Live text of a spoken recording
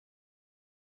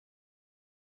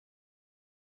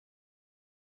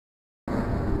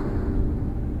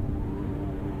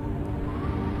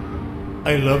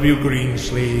I love you, green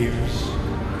sleeves.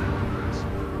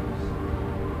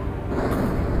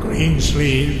 Green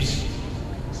sleeves,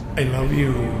 I love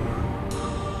you.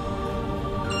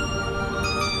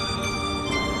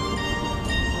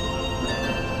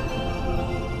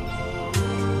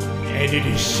 And it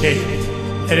is said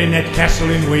that in that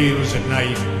castle in Wales at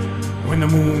night, when the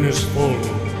moon is full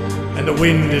and the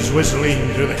wind is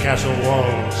whistling through the castle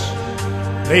walls,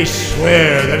 they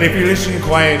swear that if you listen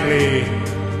quietly,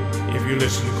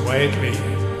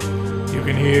 you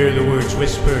can hear the words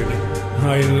whispered,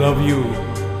 I love you,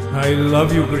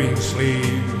 green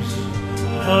sleeves.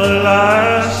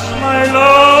 Alas, my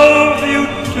love, you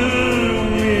do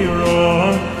me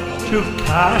wrong to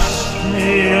cast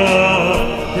me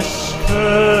off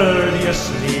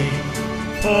discourteously,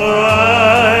 for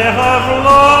I have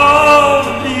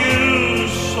loved you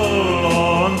so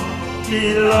long,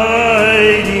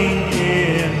 delighting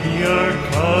in your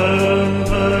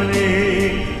company.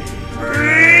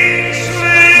 Green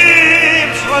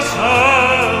sleeves was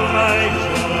all my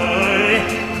joy,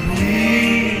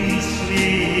 green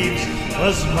sleeves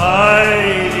was my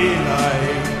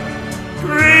delight,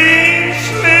 green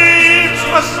sleeves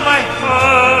was my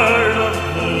heart of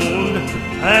gold,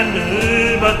 and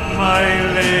who but my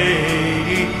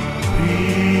lady,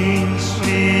 green sleeves?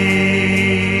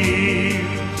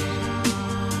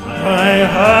 I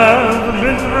have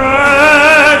been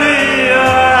ready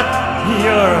at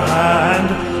your hand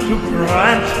to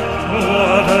grant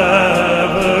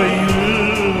whatever you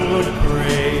would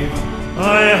crave.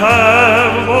 I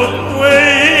have both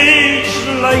waged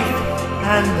life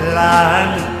and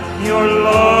land, your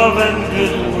love and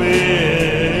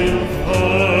goodwill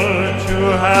for to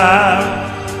have.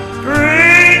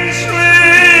 Green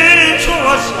sleeves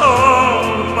was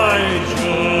all my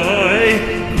joy,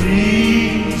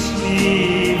 green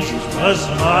sleeves was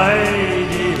my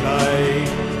delight,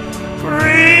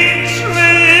 green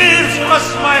sleeves was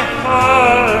my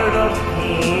heart of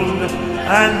gold,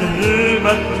 and who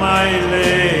but my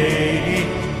lady,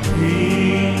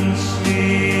 green sleeves?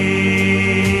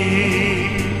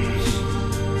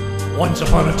 Once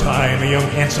upon a time, a young,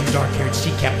 handsome, dark-haired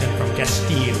sea captain from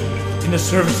Castile, in the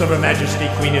service of Her Majesty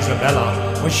Queen Isabella,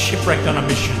 was shipwrecked on a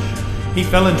mission. He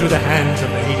fell into the hands of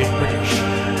the hated British,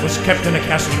 was kept in a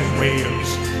castle in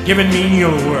Wales, given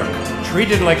menial work,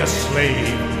 treated like a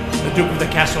slave. The Duke of the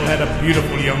Castle had a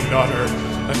beautiful young daughter,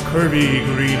 a curvy,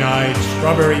 green-eyed,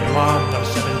 strawberry blonde of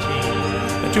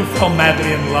 17. The two fell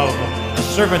madly in love, a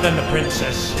servant and the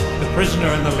princess, the prisoner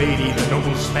and the lady, the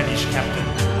noble Spanish captain,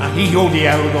 a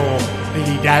hidalgo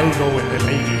and the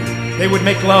lady. They would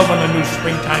make love on the new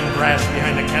springtime grass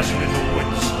behind the castle in the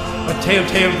woods, but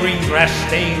telltale green grass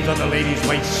stains on the lady's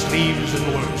white sleeves and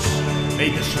worse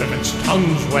made the servants'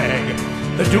 tongues wag.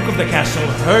 The Duke of the Castle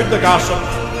heard the gossip,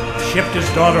 shipped his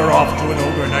daughter off to an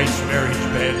overnight marriage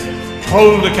bed,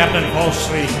 told the captain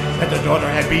falsely that the daughter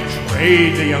had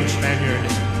betrayed the young Spaniard,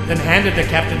 then handed the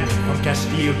captain from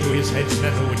Castile to his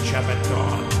headsman who would chap at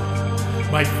dawn.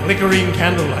 By flickering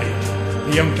candlelight,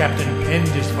 the young captain penned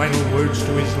his final words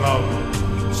to his love.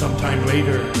 Sometime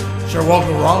later, Sir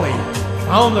Walter Raleigh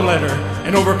found the letter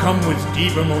and, overcome with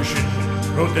deep emotion,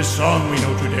 wrote this song we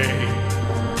know today.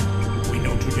 We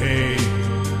know today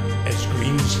as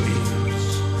Green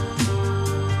Sleeves.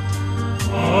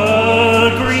 Ah,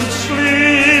 green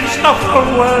sleeves, now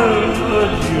farewell,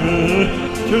 adieu.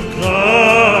 To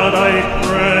God I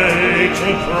pray to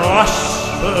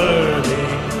prosper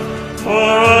thee, for I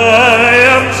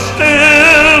am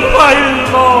still while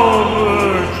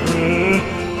longer true.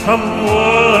 Come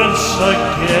once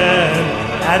again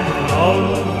and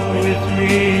love with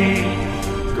me.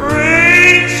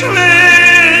 Green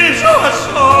sleeves was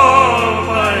all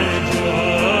my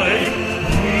joy,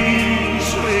 green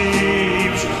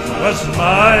sleeves was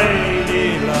my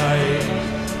delight,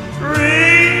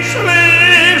 green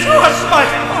sleeves was my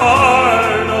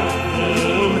heart of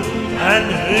gold, and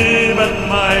who but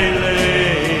my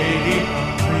lady,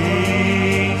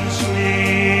 green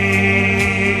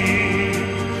sleeves?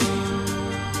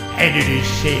 And it is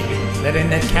said that in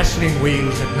that castle in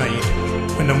Wales at night,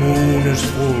 when the moon is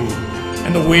full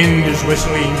and the wind is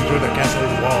whistling through the castle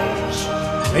walls,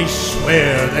 they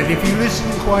swear that if you listen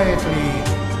quietly,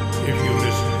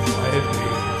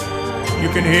 you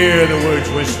can hear the words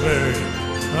whispered,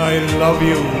 I love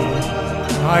you,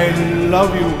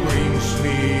 green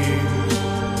sleeves.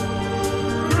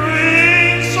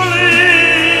 Green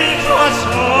sleeves was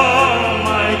all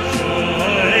my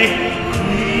joy,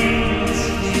 green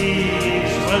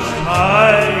sleeves was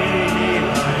my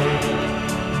delight,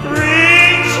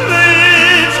 green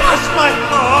sleeves was my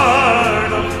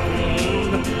heart of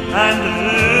gold, and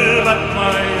who but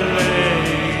my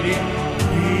lady,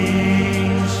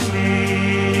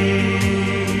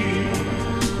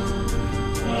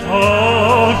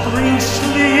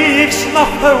 not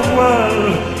farewell,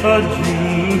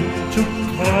 adieu. To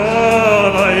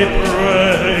God I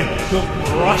pray to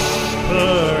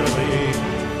prosper thee,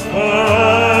 for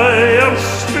I am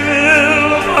still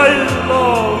thy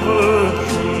lover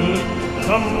true.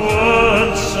 Come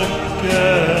once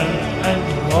again and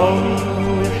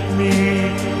long with me.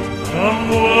 Come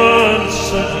once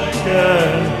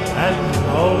again and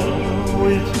long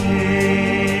with me.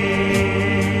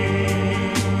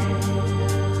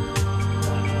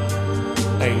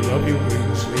 I love you,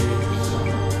 Greensleeves.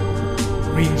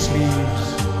 Greensleeves,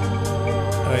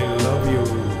 I love you.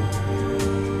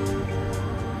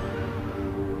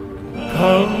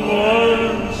 Come